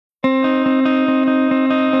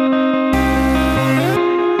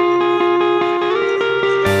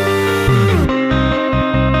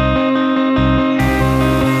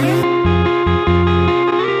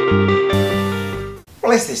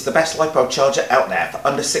the best Lipo charger out there for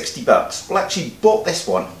under 60 bucks. Well, actually bought this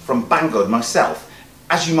one from Banggood myself,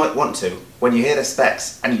 as you might want to when you hear the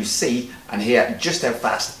specs and you see and hear just how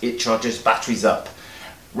fast it charges batteries up.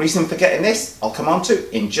 Reason for getting this, I'll come on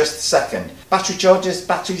to in just a second. Battery chargers,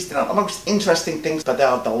 batteries, they're not the most interesting things, but they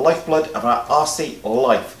are the lifeblood of our RC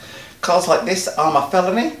life. Cars like this are my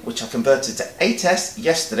felony, which I converted to 8S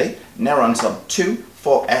yesterday, now on some 2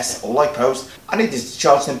 4S Lipos. I needed to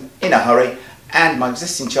charge them in a hurry, and my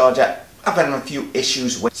existing charger I've had a few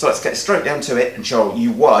issues with. So let's get straight down to it and show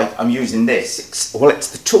you why I'm using this. Well, it's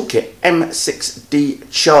the Toolkit M6D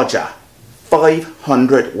charger.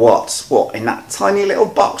 500 watts. What, in that tiny little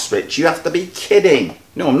box, Rich? You have to be kidding.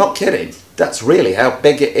 No, I'm not kidding. That's really how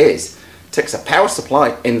big it is. Takes a power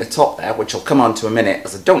supply in the top there, which I'll come on to in a minute,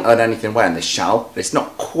 as I don't add anything away in this channel. It's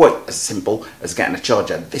not quite as simple as getting a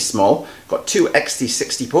charger this small. Got 2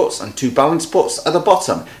 XT60 ports and 2 balance ports at the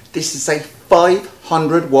bottom. This is a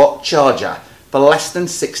 500 watt charger for less than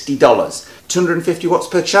 $60. 250 watts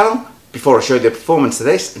per channel. Before I show you the performance of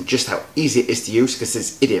this and just how easy it is to use, because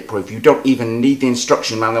it's idiot proof, you don't even need the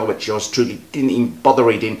instruction manual, which yours truly didn't even bother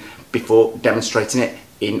reading before demonstrating it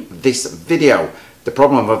in this video. The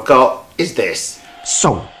problem I've got is this.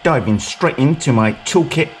 So, diving straight into my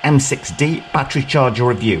Toolkit M6D battery charger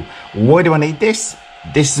review. Why do I need this?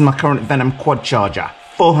 This is my current Venom quad charger.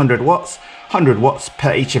 400 watts, 100 watts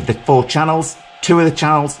per each of the 4 channels. 2 of the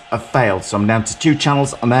channels have failed, so I'm down to 2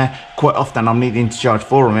 channels on there. Quite often I'm needing to charge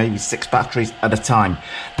 4 or maybe 6 batteries at a time.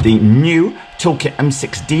 The new Toolkit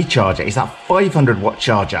M6D charger is a 500 watt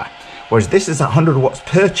charger, whereas this is 100 watts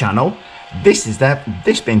per channel.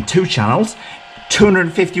 This being 2 channels,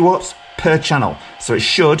 250 watts per channel, so it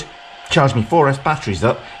should charge me 4S batteries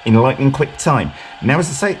up in lightning quick time. Now, as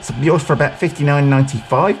I say, it's yours for about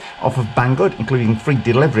 $59.95 off of Banggood, including free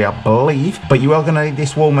delivery, I believe. But you are going to need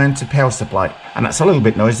this wall-mounted power supply, and that's a little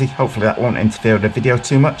bit noisy. Hopefully that won't interfere with the video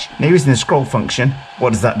too much. Now, using the scroll function,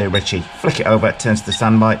 what does that do, Richie? Flick it over, it turns to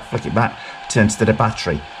standby. Flick it back, turns to the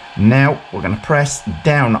battery. Now we're going to press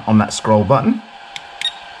down on that scroll button,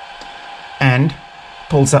 and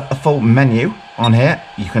pulls up a full menu on here.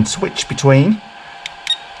 You can switch between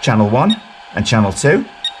channel 1 and channel 2.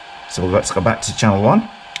 So let's go back to channel 1.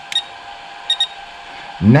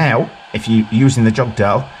 Now, if you're using the jog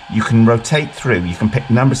dial, you can rotate through. You can pick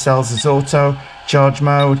number cells as auto, charge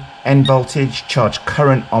mode, end voltage, charge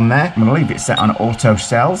current on there. I'm going to leave it set on auto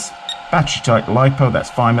cells. Battery type Lipo, that's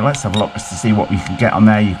fine. But let's have a look just to see what we can get on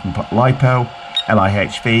there. You can put Lipo,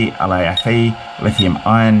 LiHV, LiFe, lithium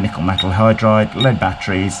ion, nickel metal hydride, lead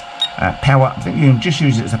batteries, power. I think you can just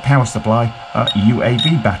use it as a power supply.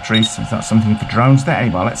 UAV batteries, so that's something for drones there.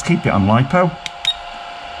 Anyway, let's keep it on Lipo.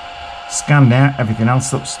 Scan there, everything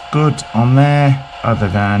else looks good on there, other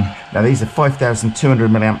than, now these are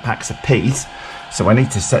 5,200 milliamp packs a piece, so I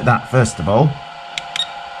need to set that first of all.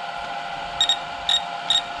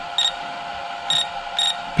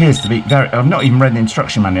 Appears to be very, I've not even read the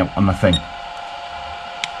instruction manual on the thing.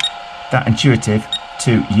 That intuitive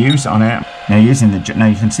to use on it. Now now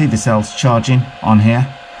you can see the cells charging on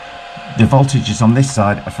here. The voltages on this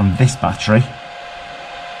side are from this battery,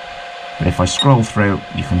 but if I scroll through,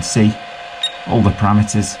 you can see all the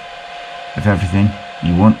parameters of everything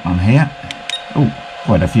you want on here. Oh,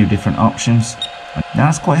 quite a few different options. Now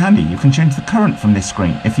that's quite handy. You can change the current from this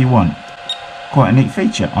screen if you want. Quite a neat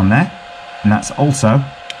feature on there. And that's also,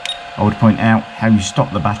 I would point out, how you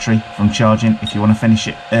stop the battery from charging if you want to finish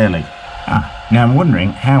it early. Now I'm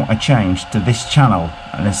wondering how I changed to this channel,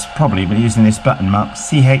 and it's probably by using this button marked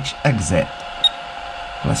CH exit.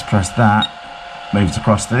 Let's press that. Moves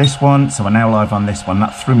across to this one, so we're now live on this one.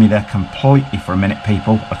 That threw me there completely for a minute,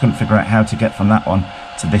 people. I couldn't figure out how to get from that one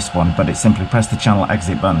to this one, but it simply press the channel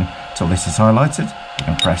exit button till this is highlighted. You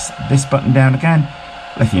can press this button down again.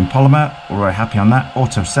 Lithium polymer, we're very happy on that.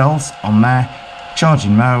 Auto cells on there.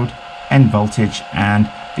 Charging mode, end voltage, and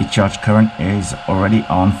the charge current is already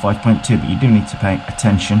on 5.2, but you do need to pay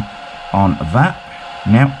attention on that.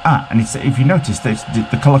 Now, and if you notice that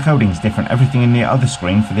the color coding is different. Everything in the other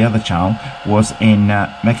screen for the other channel was in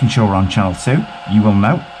making sure we're on channel 2. You will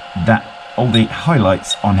note that all the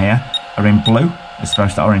highlights on here are in blue as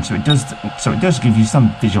opposed to orange, so it does give you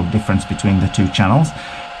some visual difference between the 2 channels.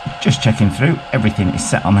 Just checking through, everything is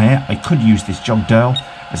set on here. I could use this jog dial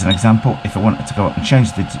as an example if I wanted to go up and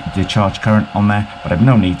change the charge current on there, but I've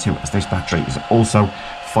no need to, as this battery is also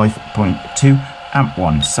 5.2 amp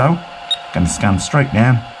one. So going to scan straight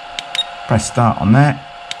down, press start on there,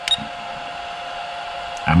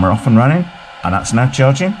 and we're off and running, and that's now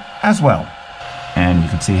charging as well. And you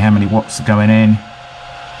can see how many watts are going in,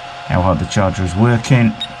 how hard the charger is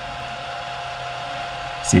working.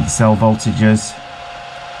 See the cell voltages,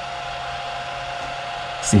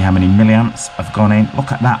 See how many milliamps have gone in.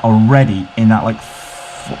 Look at that already in that, like,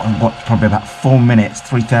 probably about 4 minutes,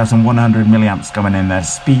 3,100 milliamps going in there.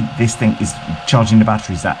 Speed this thing is charging the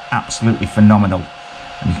batteries, that absolutely phenomenal.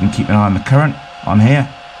 And you can keep an eye on the current on here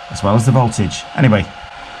as well as the voltage. Anyway,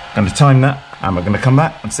 I'm going to time that and we're going to come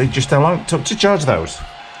back and see just how long it took to charge those.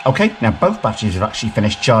 Okay, now both batteries have actually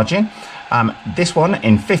finished charging. This one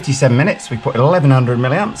in 57 minutes, we put 1100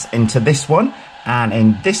 milliamps into this one. And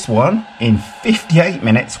in this one, in 58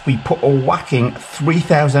 minutes, we put a whacking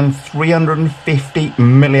 3,350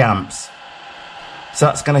 milliamps. So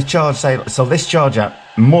that's going to charge, so this charger,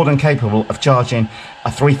 more than capable of charging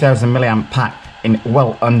a 3,000 milliamp pack in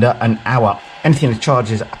well under an hour. Anything that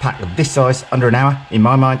charges a pack of this size under an hour, in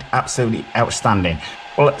my mind, absolutely outstanding.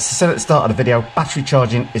 Well, as I said at the start of the video, battery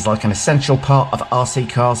charging is like an essential part of RC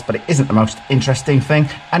cars, but it isn't the most interesting thing.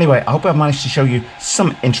 Anyway, I hope I've managed to show you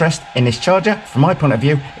some interest in this charger. From my point of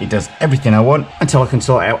view, it does everything I want until I can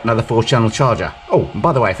sort out another 4-channel charger. Oh, and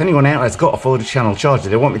by the way, if anyone out there's got a 4-channel charger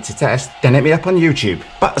they want me to test, then hit me up on YouTube.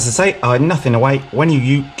 But as I say, I had nothing away. When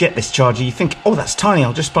you get this charger, you think, oh, that's tiny,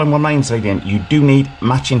 I'll just plug my mains lead in. You do need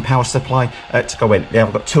matching power supply to go in. Yeah,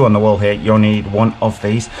 I've got 2 on the wall here. You only need 1 of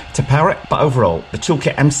these to power it. But overall, the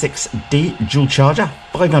Toolkit M6D dual charger,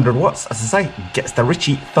 500 watts, as I say, gets the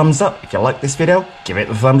Richie thumbs up. If you like this video, give it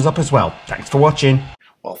the thumbs up as well. Thanks for watching.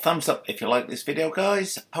 Well, thumbs up if you like this video,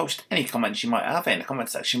 guys. Post any comments you might have in the comment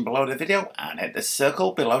section below the video and hit the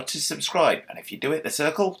circle below to subscribe. And if you do hit the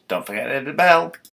circle, don't forget to hit the bell.